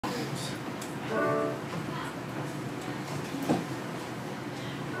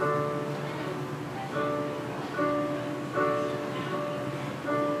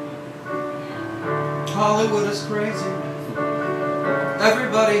Hollywood is crazy.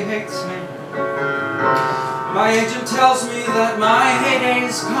 Everybody hates me. My agent tells me that my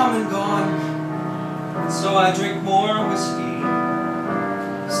heyday's come and gone. So I drink more whiskey,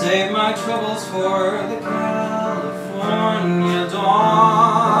 save my troubles for the California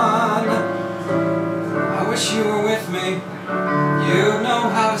dawn. I wish you were with me. You know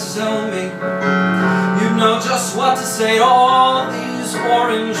how to sell me. You know just what to say to all these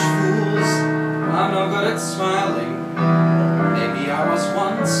orange fools. I'm no good at smiling. Maybe I was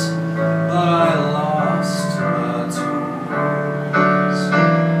once, but I lost the tools.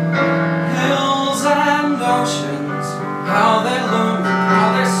 Hills and oceans, how they loom,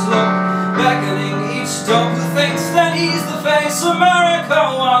 how they slope, beckoning each dope who thinks that he's the face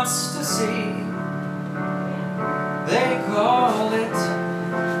America wants to see. They call it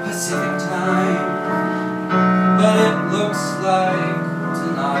Pacific time, but it looks like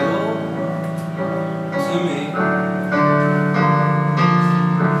denial to me.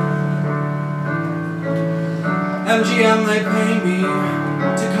 MGM, they pay me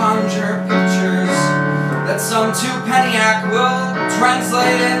to conjure pictures that some two-penny-act will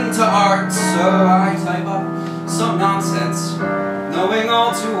translate into art. So I type up some nonsense, knowing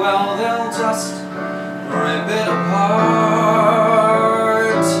all too well they'll just rip it apart.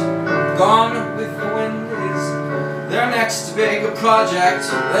 Gone with the Wind is their next big project.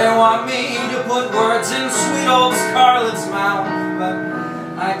 They want me to put words in sweet old Scarlett's mouth, but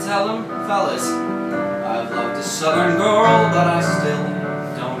I tell them, fellas, I've loved a southern girl, but I still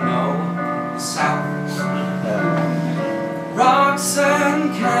don't know the South. Rocks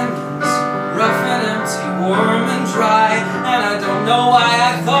and canyons, rough and empty, warm and dry, and I don't know why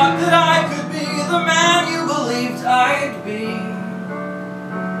I thought that I could be the man you believed I'd be.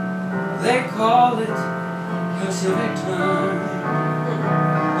 They call it Pacific time,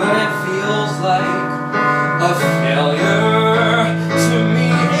 but it feels like a failure to me.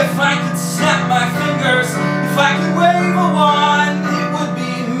 If I could snap my fingers, if I could wave a wand, it would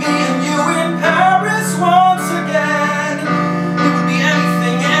be me and you in Paris once again. It would be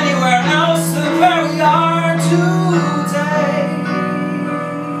anything, anywhere else than where we are today.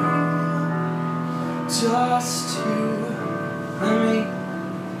 Just you and me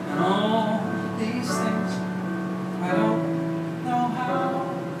and all these things I don't know how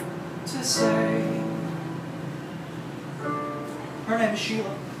to say. Her name is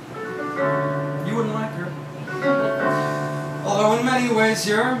Sheila. You wouldn't like her, although in many ways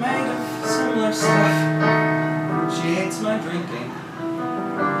you're made of similar stuff. She hates my drinking,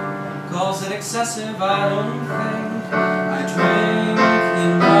 calls it excessive. I don't think I drink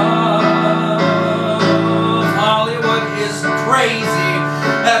enough. Hollywood is crazy,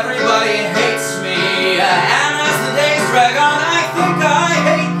 everybody hates me, and as the days drag on I think I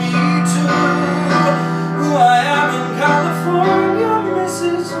hate me too. Who I am in California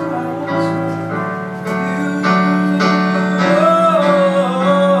misses who I was with you.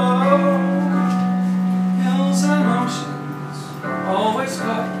 Hills and oceans, always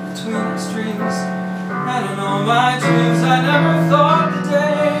caught between extremes, and in all my dreams I never thought the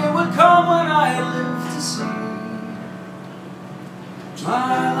day would come when I lived to see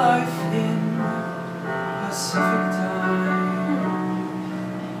my life in Pacific time.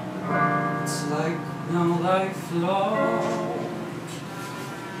 It's like no life at all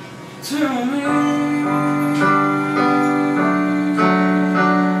to me.